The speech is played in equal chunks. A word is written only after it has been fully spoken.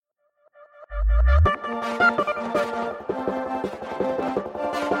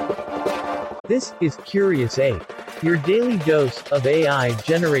This is Curious Ape, your daily dose of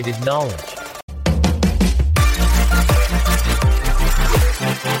AI-generated knowledge.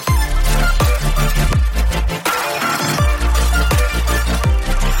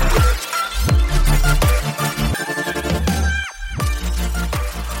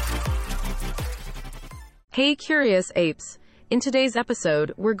 Hey Curious Apes! In today's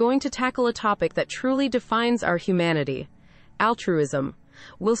episode, we're going to tackle a topic that truly defines our humanity: altruism.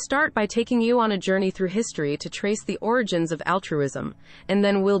 We'll start by taking you on a journey through history to trace the origins of altruism, and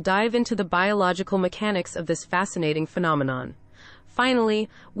then we'll dive into the biological mechanics of this fascinating phenomenon. Finally,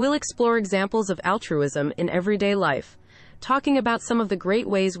 we'll explore examples of altruism in everyday life, talking about some of the great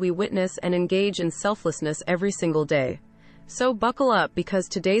ways we witness and engage in selflessness every single day. So buckle up, because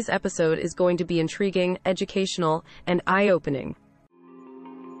today's episode is going to be intriguing, educational, and eye-opening.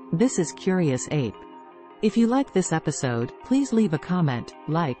 This is Curious Ape. If you like this episode, please leave a comment,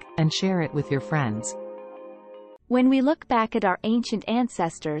 like, and share it with your friends. When we look back at our ancient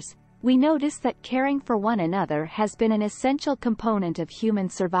ancestors, we notice that caring for one another has been an essential component of human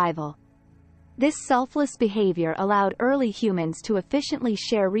survival. This selfless behavior allowed early humans to efficiently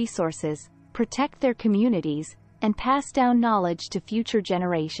share resources, protect their communities, and pass down knowledge to future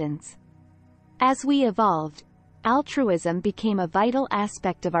generations. As we evolved, altruism became a vital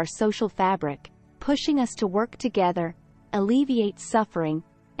aspect of our social fabric, pushing us to work together, alleviate suffering,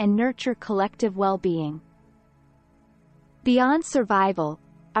 and nurture collective well-being. Beyond survival,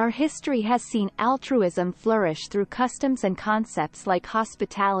 our history has seen altruism flourish through customs and concepts like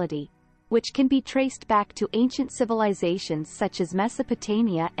hospitality, which can be traced back to ancient civilizations such as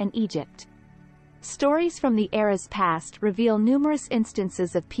Mesopotamia and Egypt. Stories from the era's past reveal numerous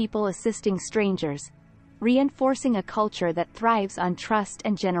instances of people assisting strangers, reinforcing a culture that thrives on trust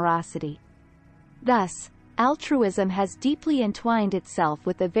and generosity. Thus, altruism has deeply entwined itself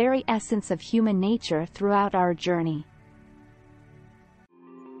with the very essence of human nature throughout our journey.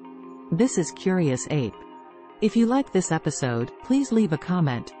 This is Curious Ape. If you like this episode, please leave a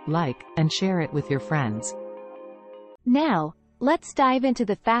comment, like, and share it with your friends. Now, let's dive into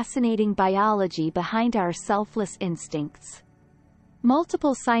the fascinating biology behind our selfless instincts.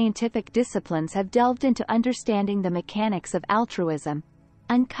 Multiple scientific disciplines have delved into understanding the mechanics of altruism,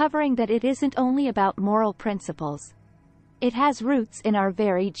 uncovering that it isn't only about moral principles. It has roots in our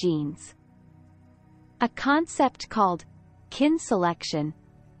very genes. A concept called kin selection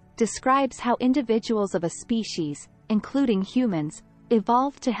describes how individuals of a species, including humans,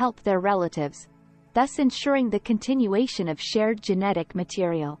 evolve to help their relatives, thus ensuring the continuation of shared genetic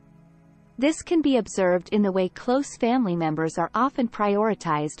material. This can be observed in the way close family members are often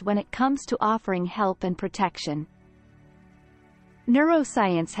prioritized when it comes to offering help and protection.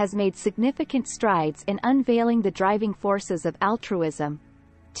 Neuroscience has made significant strides in unveiling the driving forces of altruism,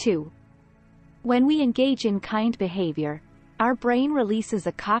 too. When we engage in kind behavior, our brain releases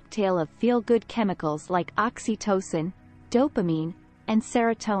a cocktail of feel-good chemicals like oxytocin, dopamine, and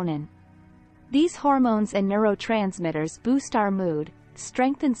serotonin. These hormones and neurotransmitters boost our mood,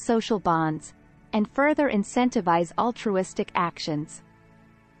 strengthen social bonds, and further incentivize altruistic actions.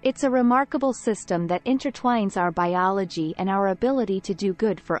 It's a remarkable system that intertwines our biology and our ability to do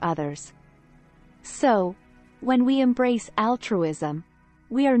good for others. So, when we embrace altruism,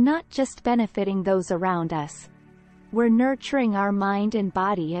 we are not just benefiting those around us. We're nurturing our mind and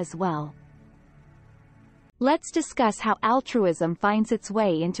body as well. Let's discuss how altruism finds its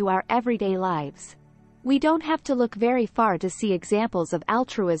way into our everyday lives. We don't have to look very far to see examples of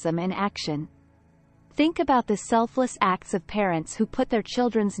altruism in action. Think about the selfless acts of parents who put their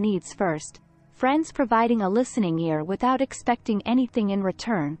children's needs first, friends providing a listening ear without expecting anything in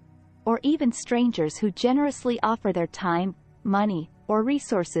return, or even strangers who generously offer their time, money, or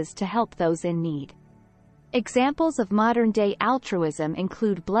resources to help those in need. Examples of modern-day altruism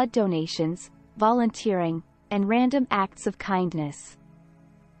include blood donations, volunteering, and random acts of kindness.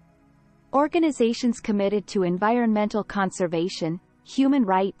 Organizations committed to environmental conservation, human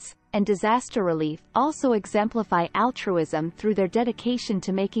rights, and disaster relief also exemplify altruism through their dedication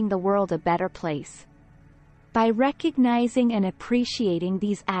to making the world a better place. By recognizing and appreciating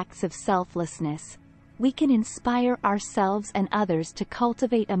these acts of selflessness, we can inspire ourselves and others to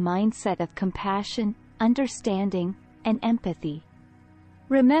cultivate a mindset of compassion, understanding, and empathy.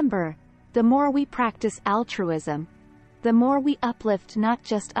 Remember, the more we practice altruism, the more we uplift not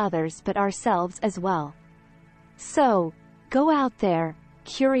just others but ourselves as well. So, go out there,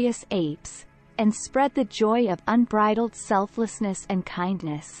 curious apes, and spread the joy of unbridled selflessness and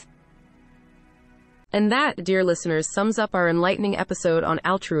kindness. And that, dear listeners, sums up our enlightening episode on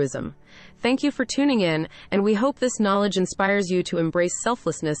altruism. Thank you for tuning in, and we hope this knowledge inspires you to embrace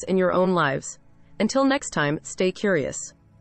selflessness in your own lives. Until next time, stay curious.